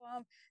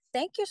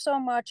Thank you so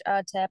much,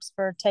 Teps,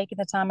 for taking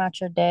the time out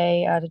your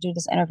day to do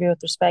this interview with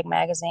Respect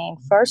Magazine.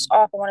 First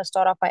off, I want to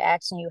start off by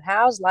asking you,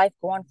 how's life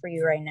going for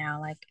you right now?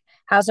 Like,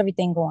 how's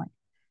everything going?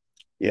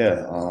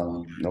 Yeah,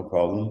 no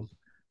problem.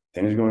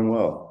 Things are going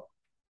well.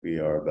 We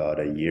are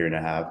about a year and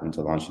a half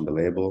into launching the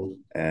label,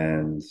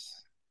 and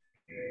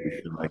we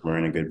feel like we're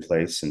in a good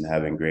place and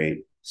having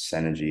great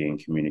synergy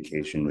and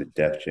communication with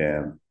Def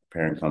Jam,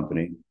 parent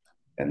company.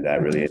 And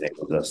that really Mhm.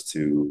 enables us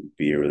to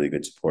be a really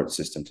good support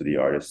system to the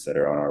artists that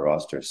are on our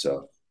roster.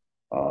 So,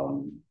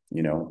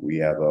 we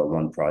have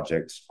one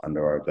project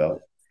under our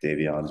belt,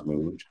 Davion's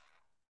Moved,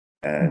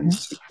 and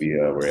Mhm. we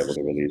were able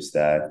to release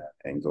that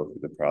and go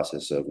through the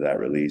process of that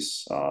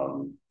release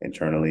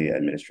internally,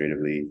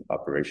 administratively,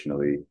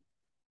 operationally.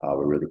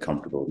 We're really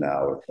comfortable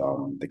now with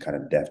the kind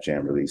of Def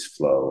Jam release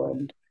flow,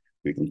 and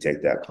we can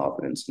take that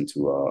confidence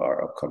into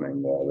our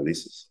upcoming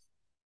releases.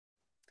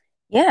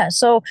 Yeah,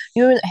 so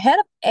you're head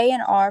of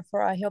A&R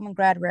for Hillman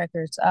Grad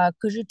Records.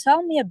 Could you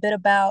tell me a bit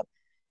about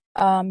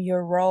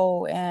your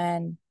role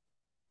and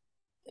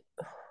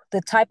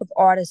the type of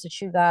artists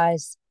that you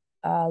guys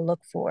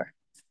look for?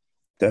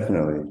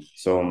 Definitely.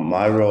 So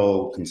my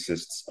role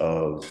consists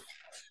of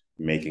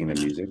making the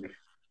music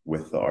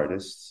with the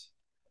artists,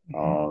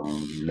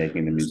 Mhm.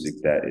 making the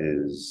music that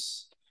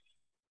is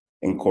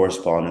in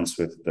correspondence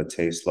with the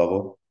taste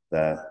level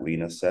that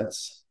Lena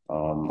sets.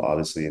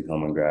 Obviously, in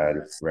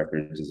Hillmangrad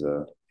Records is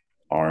a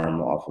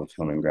arm off of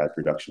Hillmangrad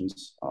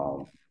Productions,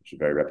 which is a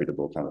very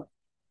reputable kind of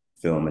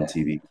film and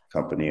TV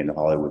company in the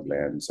Hollywood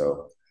land.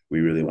 So we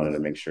really wanted to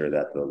make sure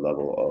that the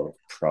level of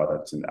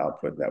product and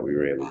output that we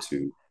were able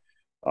to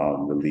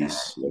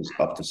release was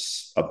up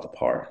to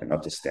par and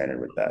up to standard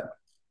with that.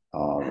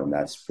 And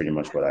that's pretty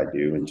much what I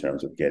do in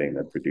terms of getting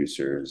the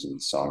producers and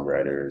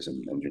songwriters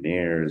and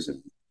engineers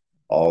and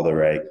all the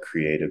right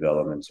creative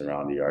elements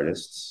around the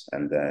artists,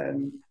 and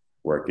then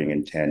working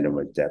in tandem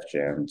with Def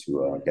Jam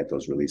to get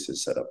those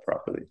releases set up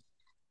properly.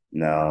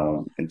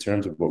 Now, in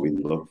terms of what we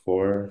look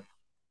for,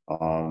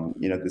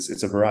 this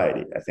it's a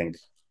variety. I think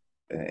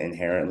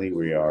inherently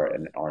we are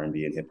an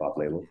R&B and hip hop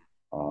label.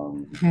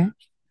 Um, Mhm.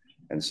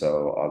 and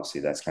so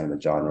obviously that's kind of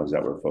the genres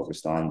that we're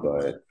focused on.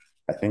 But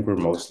I think we're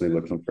mostly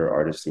looking for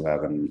artists who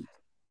have an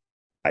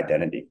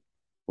identity,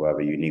 who have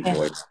a unique Yeah.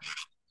 voice,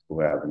 who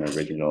have an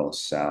original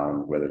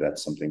sound, whether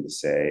that's something to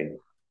say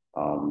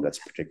that's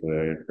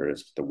particular, or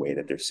it's the way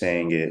that they're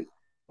saying it,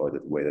 or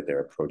the way that they're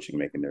approaching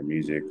making their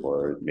music,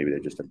 or maybe they're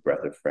just a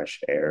breath of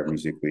fresh air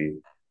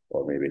musically,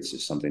 or maybe it's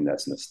just something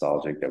that's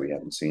nostalgic that we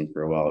haven't seen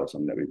for a while, or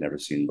something that we've never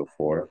seen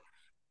before.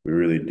 We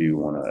really do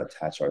want to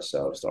attach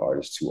ourselves to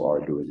artists who are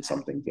doing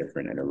something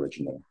different and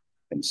original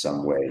in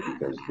some way,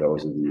 because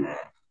those are the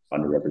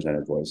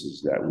underrepresented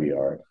voices that we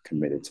are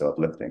committed to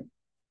uplifting.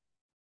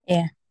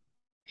 Yeah.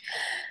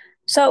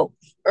 So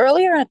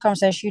earlier in the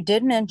conversation, you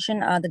did mention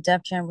the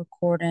Def Jam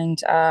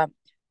Recordings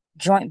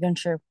joint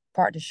venture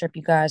partnership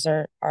you guys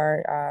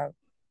are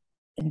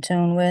in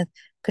tune with.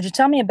 Could you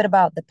tell me a bit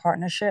about the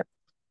partnership?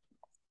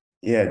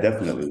 Yeah,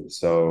 definitely.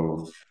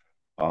 So,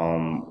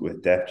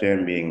 with Def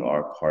Jam being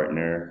our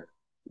partner,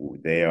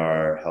 they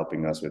are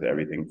helping us with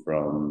everything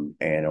from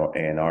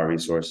A&R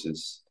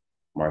resources,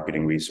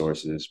 marketing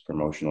resources,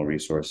 promotional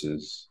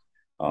resources,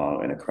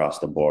 and across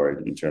the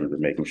board in terms of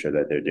making sure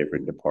that their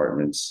different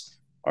departments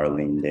are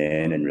leaned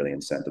in and really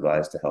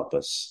incentivized to help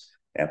us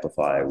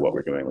amplify what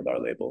we're doing with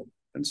our label.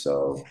 And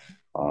so,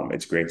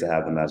 it's great to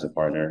have them as a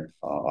partner.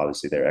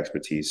 Obviously, their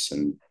expertise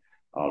and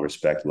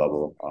respect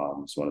level.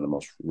 It's one of the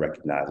most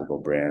recognizable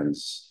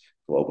brands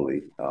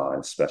globally,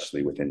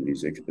 especially within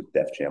music, the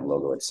Def Jam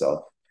logo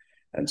itself.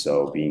 And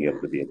so being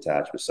able to be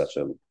attached with such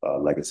a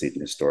legacy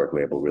and historic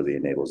label really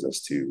enables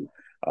us to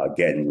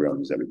get in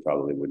rooms that we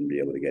probably wouldn't be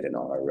able to get in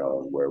on our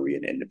own, where we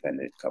an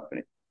independent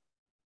company.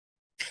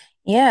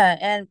 Yeah,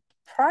 and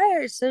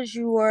prior it says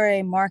you were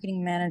a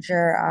marketing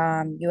manager.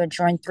 You had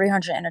joined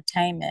 300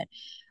 Entertainment.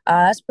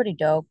 That's pretty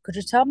dope. Could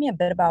you tell me a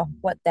bit about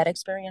what that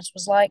experience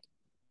was like?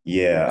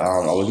 Yeah,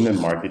 I wasn't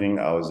in marketing.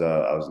 I was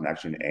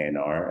actually an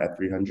A&R at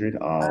 300.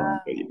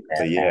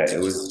 But yeah, Okay. it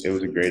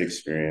was a great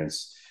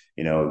experience.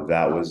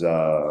 That was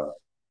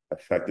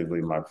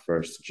effectively my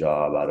first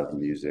job out of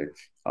music.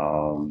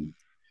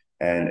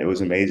 And it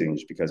was amazing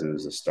just because it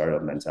was a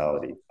startup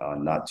mentality,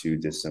 not too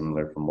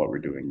dissimilar from what we're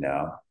doing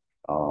now.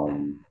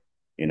 Um,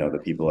 the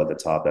people at the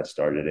top that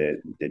started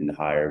it didn't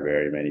hire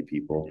very many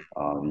people.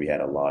 We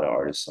had a lot of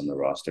artists on the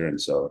roster, and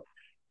so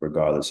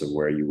regardless of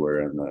where you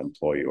were in the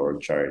employee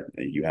org chart,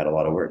 you had a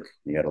lot of work.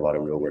 You had a lot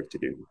of real work to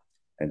do.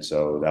 And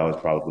so that was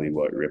probably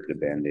what ripped the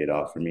band-aid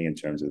off for me in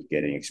terms of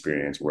getting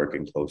experience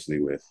working closely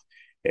with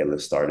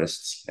A-list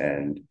artists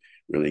and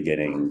really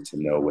getting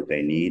to know what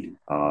they need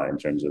in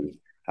terms of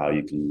how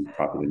you can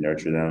properly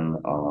nurture them,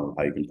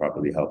 how you can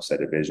properly help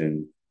set a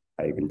vision,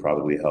 how you can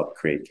probably help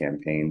create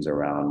campaigns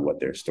around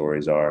what their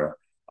stories are,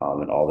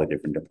 and all the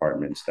different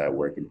departments that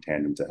work in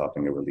tandem to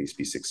helping a release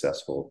be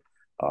successful.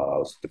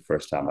 Was the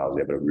first time I was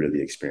able to really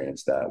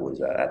experience that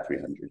was at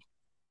 300.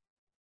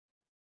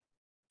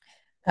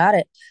 Got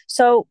it.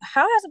 So,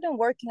 how has it been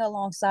working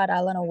alongside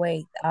Alana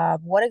Wade?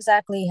 What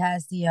exactly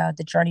has the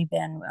journey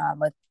been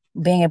with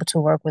being able to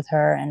work with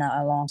her and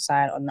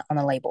alongside on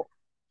the label?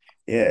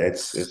 Yeah,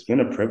 it's been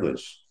a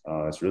privilege.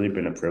 It's really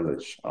been a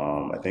privilege.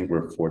 I think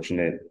we're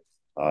fortunate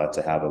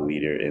to have a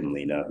leader in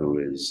Lena who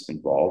is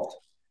involved.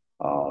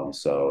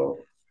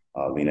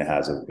 Lena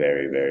has a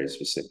very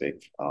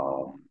specific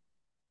uh,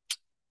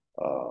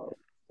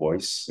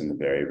 voice and a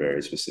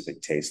very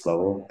specific taste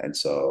level, and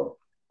so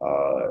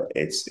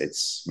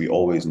it's we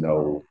always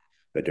know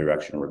the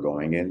direction we're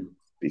going in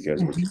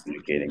because we're Mhm.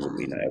 communicating with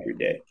Lena every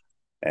day,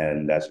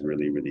 and that's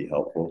really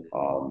helpful.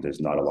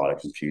 There's not a lot of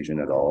confusion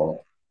at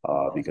all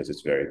because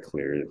it's very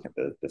clear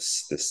the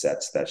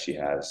sets that she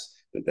has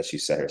that she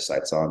set her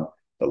sights on.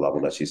 The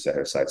level that she set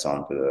her sights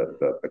on for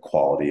the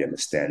quality and the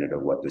standard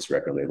of what this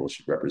record label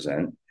should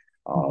represent.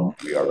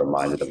 Mhm. We are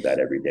reminded of that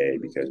every day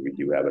because we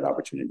do have an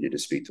opportunity to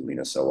speak to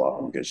Lena so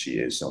often because she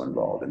is so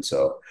involved. And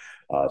so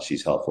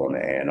she's helpful in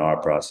the A&R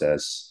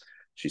process.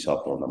 She's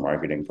helpful in the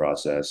marketing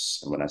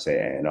process. And when I say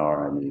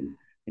A&R, I mean,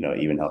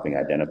 even helping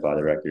identify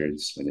the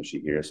records. And if she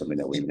hears something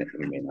that we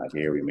may not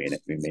hear, we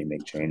may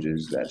make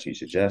changes that she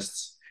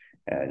suggests.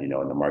 And, in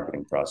the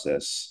marketing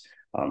process,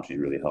 she's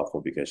really helpful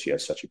because she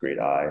has such a great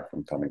eye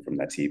from coming from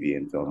that TV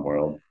and film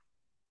world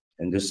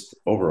and just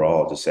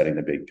overall, just setting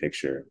the big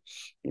picture.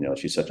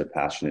 She's such a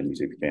passionate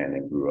music fan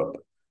and grew up,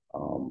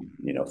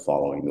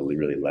 following the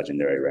really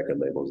legendary record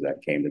labels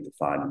that came to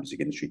define the music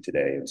industry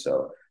today. And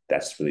so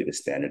that's really the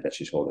standard that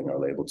she's holding our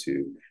label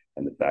to.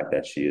 And the fact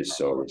that she is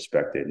so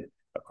respected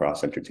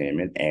across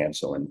entertainment and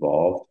so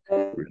involved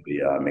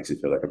really makes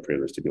it feel like a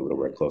privilege to be able to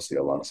work closely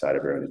alongside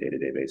of her on a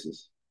day-to-day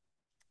basis.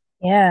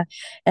 Yeah.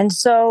 And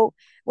so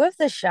with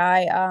the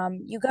Shy,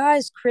 you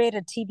guys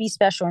created a TV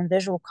special and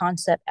visual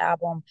concept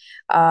album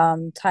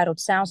titled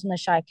Sounds from the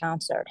Shy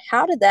Concert.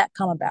 How did that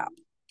come about?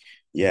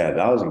 Yeah,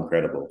 that was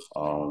incredible.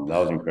 That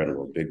was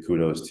incredible. Big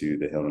kudos to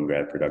the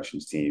Hillengrad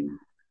Productions team.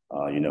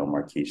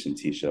 Marquise and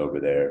Tisha over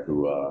there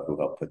who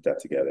helped put that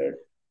together.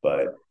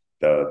 But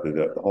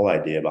the whole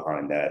idea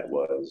behind that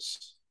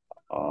was,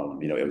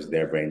 it was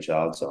their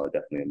brainchild, so I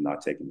definitely am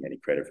not taking any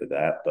credit for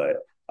that. But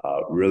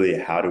really,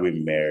 how do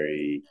we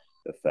marry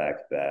the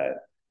fact that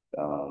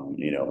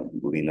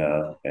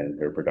Lena and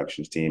her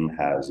productions team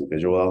has a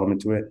visual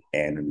element to it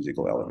and a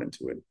musical element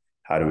to it?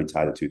 How do we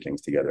tie the two things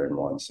together in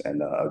once?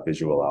 And a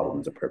visual album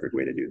is a perfect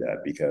way to do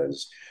that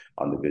because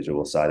on the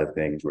visual side of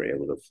things, we're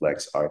able to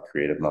flex our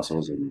creative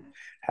muscles and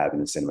having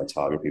the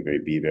cinematography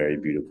very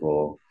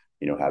beautiful.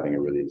 Having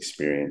a really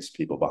experienced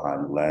people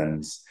behind the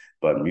lens.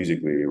 But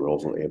musically, we're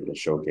also able to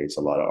showcase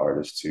a lot of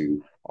artists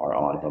who are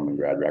on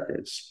Hilmengrad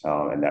Records,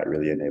 and that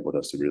really enabled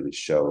us to really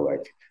show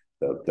like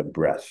the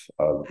breadth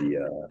of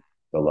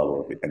the level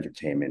of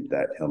entertainment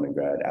that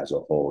Hilmengrad as a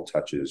whole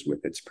touches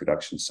with its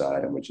production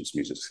side and which its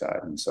music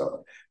side. And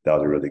so that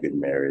was a really good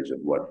marriage of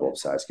what both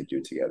sides could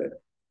do together.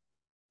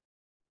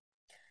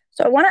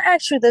 So I want to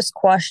ask you this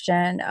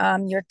question.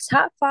 Your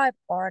top five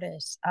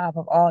artists of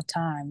all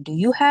time, do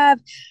you have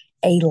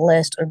a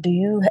list or do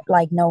you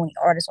like knowing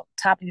artists off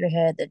the top of your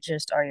head that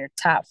just are your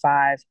top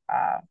five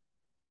of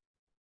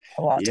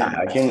all Yeah,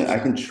 time? I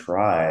can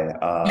try.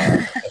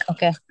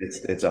 Okay.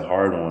 It's a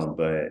hard one,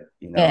 but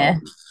Yeah.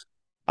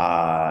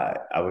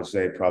 I would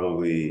say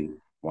probably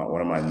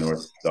one of my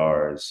North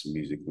Stars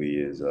musically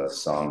is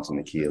 "Songs in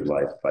the Key of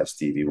Life" by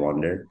Stevie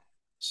Wonder.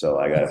 So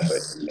I gotta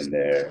put him in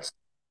there.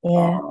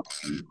 Yeah. Um,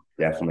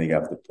 Definitely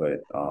have to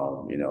put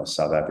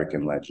South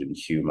African legend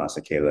Hugh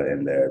Masekela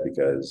in there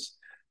because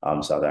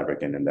I'm South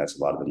African and that's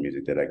a lot of the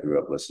music that I grew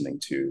up listening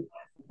to.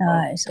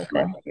 Nice.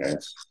 My Okay.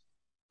 parents.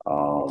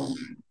 Um,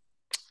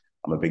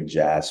 I'm a big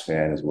jazz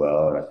fan as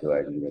well, and I feel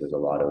like there's a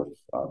lot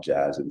of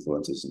jazz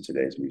influences in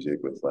today's music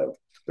with like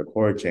the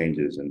chord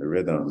changes and the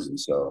rhythms, and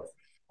so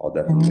I'll Mhm.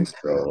 definitely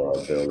throw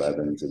Bill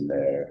Evans in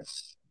there.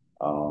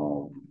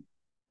 Um,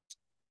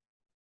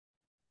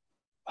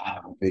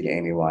 I'm a big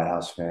Amy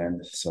Winehouse fan,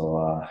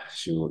 so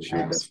she would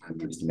Nice.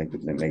 definitely need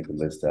to make the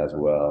list as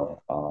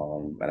well.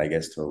 And I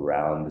guess to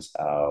round this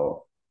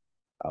out,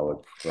 I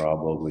would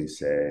probably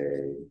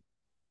say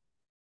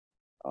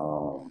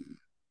um,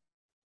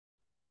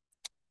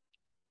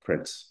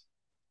 Prince.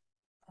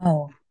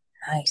 Oh,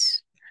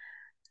 nice.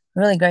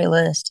 Really great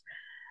list.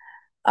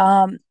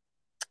 Um,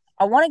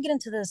 I want to get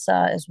into this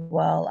as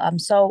well.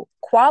 So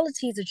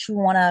qualities that you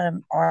want out of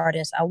an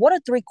artist. What are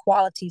three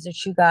qualities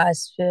that you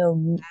guys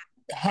feel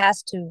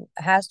has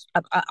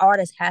a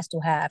artist has to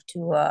have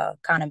to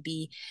kind of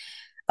be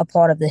a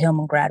part of the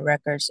Hillman Grad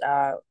Records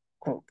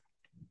group?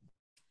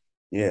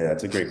 Yeah,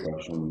 that's a great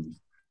question.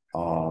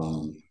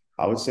 Um,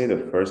 I would say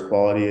the first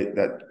quality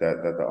that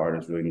the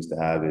artist really needs to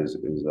have is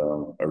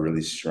a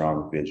really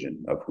strong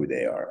vision of who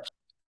they are.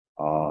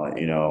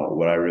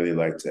 What I really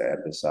like to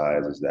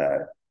emphasize is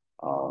that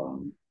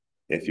um,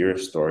 if you're a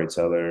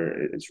storyteller,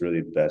 it's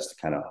really best to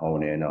kind of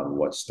hone in on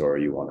what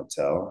story you want to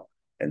tell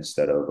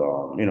instead of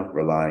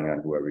relying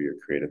on whoever your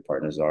creative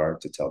partners are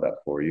to tell that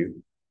for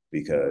you.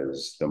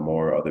 Because the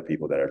more other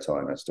people that are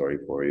telling that story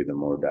for you, the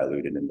more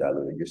diluted and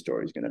diluted your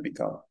story is going to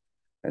become.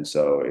 And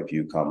so if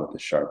you come with a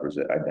sharp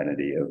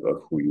identity of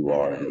who you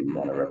are and what you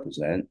want to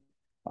represent,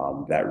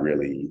 that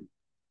really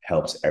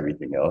helps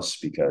everything else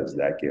because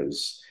that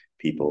gives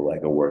people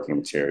like a working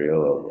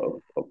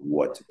material of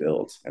what to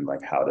build and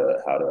like how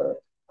to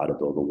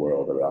build a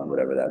world around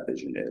whatever that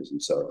vision is.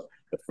 And so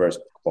the first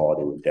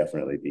quality would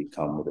definitely be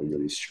come with a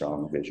really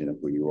strong vision of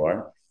who you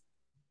are.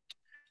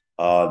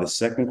 The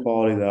second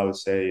quality that I would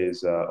say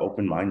is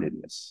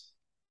open-mindedness.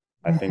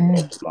 I think Hmm.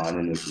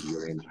 open-mindedness is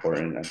really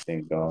important. I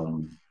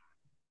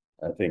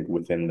think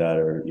within that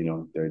are,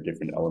 there are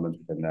different elements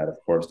within that, of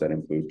course, that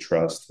include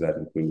trust, that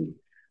include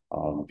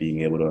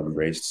being able to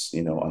embrace,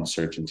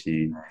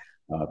 uncertainty,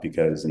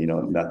 because,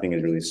 nothing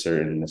is really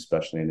certain,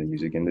 especially in the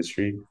music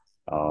industry.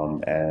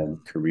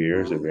 And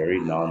careers are very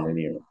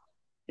non-linear,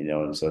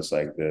 and so it's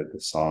like the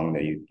song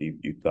that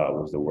you thought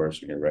was the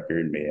worst on your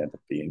record may end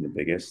up being the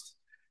biggest.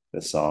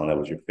 The song that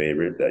was your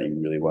favorite that you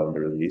really wanted to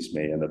release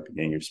may end up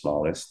being your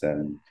smallest.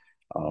 And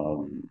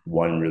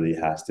one really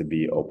has to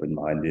be open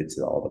minded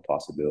to all the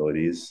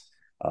possibilities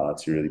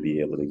to really be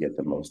able to get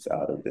the most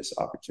out of this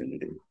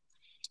opportunity.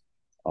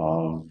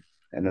 And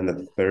then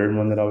the third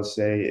one that I would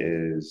say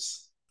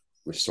is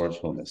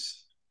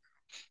resourcefulness.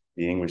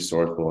 Being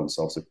resourceful and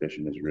self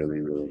sufficient is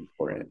really, really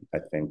important. I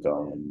think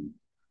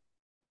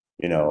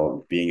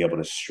being able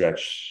to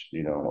stretch,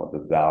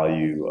 the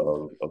value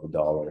of a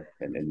dollar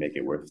and make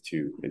it worth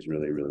two is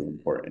really, really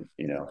important.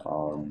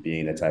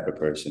 Being the type of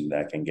person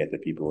that can get the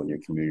people in your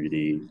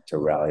community to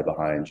rally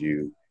behind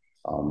you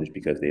just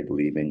because they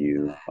believe in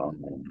you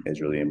is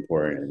really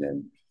important. And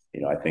then,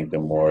 I think the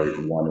more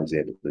one is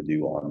able to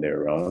do on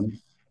their own,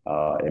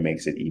 it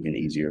makes it even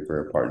easier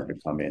for a partner to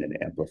come in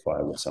and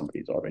amplify what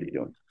somebody's already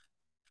doing.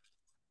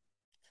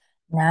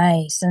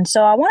 Nice. And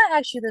so I want to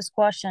ask you this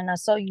question.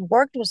 So you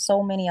worked with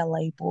so many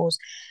labels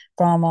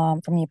from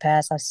your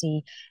past, I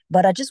see.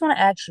 But I just want to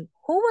ask you,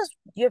 who was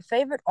your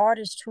favorite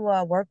artist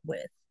to work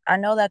with? I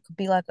know that could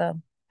be like a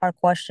hard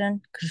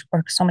question because you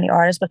work with so many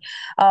artists, but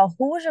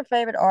who was your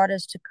favorite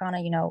artist to kind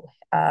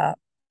of,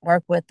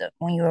 work with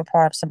when you were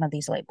part of some of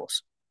these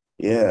labels?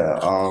 Yeah,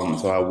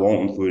 so I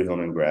won't include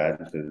Hillman Grad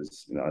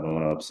because I don't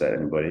want to upset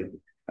anybody,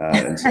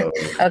 and so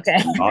Okay.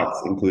 not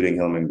including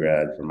Hillman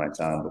Grad for my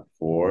time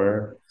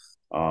before.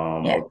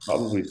 I Yeah. would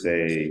probably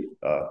say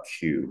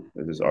Q.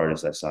 There's this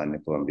artist I signed to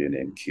Columbia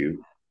named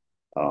Q.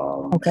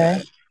 Okay.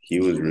 And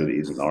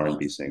he's an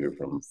R&B singer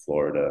from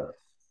Florida.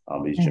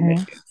 He's Mm-hmm.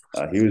 Jamaican.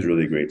 He was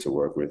really great to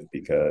work with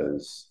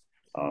because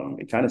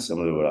it kind of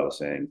similar to what I was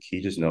saying. He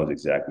just knows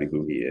exactly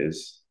who he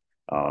is.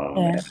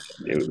 Yeah.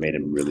 And it made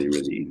him really,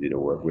 really easy to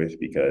work with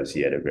because he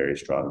had a very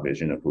strong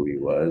vision of who he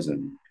was,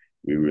 and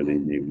we really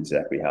knew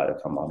exactly how to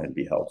come on and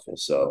be helpful.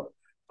 So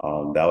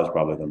that was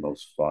probably the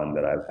most fun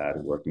that I've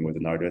had working with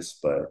an artist.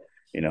 But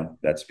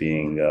that's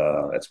being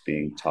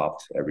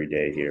topped every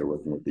day here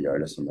working with the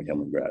artists on the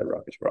Hillman Grad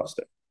Rockets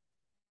roster.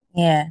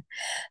 Yeah.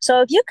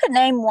 So if you could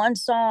name one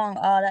song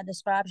that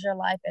describes your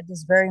life at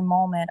this very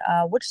moment,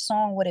 which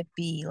song would it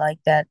be like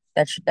that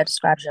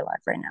describes your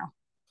life right now?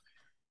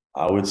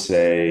 I would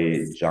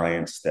say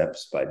Giant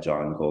Steps by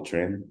John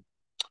Coltrane.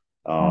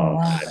 Oh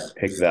wow. I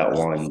picked that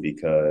one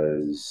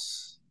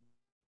because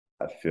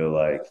I feel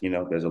like,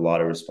 there's a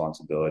lot of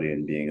responsibility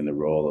in being in the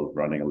role of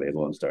running a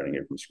label and starting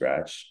it from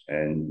scratch.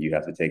 And you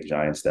have to take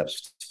giant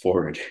steps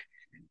forward.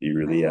 You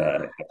really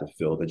have to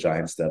fill the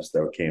giant steps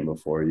that came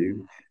before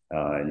you.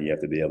 And you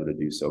have to be able to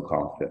do so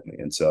confidently.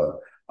 And so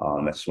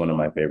that's one of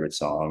my favorite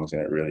songs.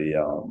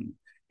 And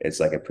it's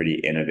like a pretty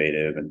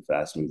innovative and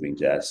fast moving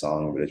jazz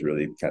song, but it's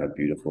really kind of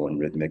beautiful and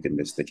rhythmic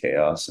amidst the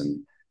chaos.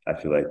 And I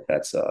feel like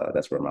that's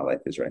where my life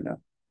is right now.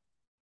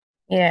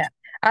 Yeah.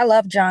 I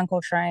love John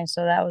Coltrane,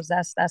 so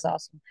that's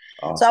awesome.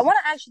 So I Awesome. want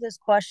to ask you this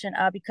question,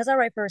 because I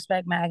write for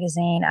Respect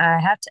Magazine, I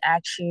have to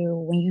ask you,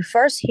 when you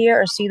first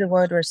hear or see the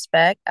word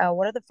respect,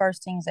 what are the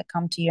first things that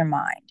come to your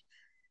mind?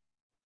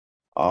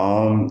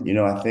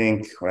 I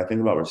think when I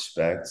think about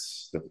respect,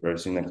 the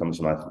first thing that comes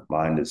to my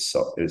mind is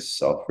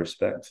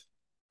self-respect.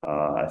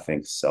 I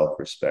think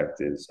self-respect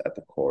is at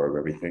the core of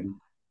everything.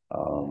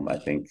 I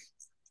think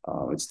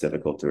it's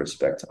difficult to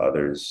respect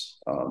others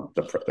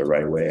the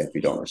right way if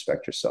you don't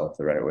respect yourself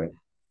the right way.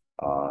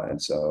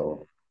 And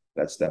so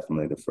that's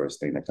definitely the first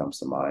thing that comes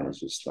to mind is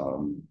just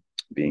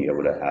being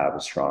able to have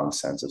a strong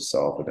sense of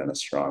self, but then a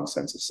strong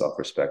sense of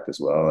self-respect as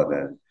well. And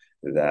then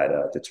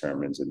that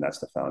determines, and that's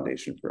the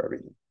foundation for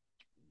everything.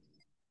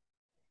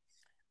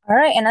 All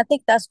right, and I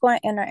think that's going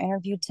to end our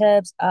interview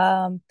tips.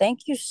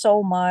 Thank you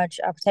so much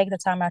for taking the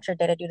time out your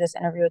day to do this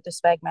interview with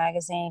Respect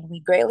Magazine.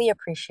 We greatly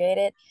appreciate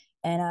it,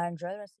 and I enjoy the rest.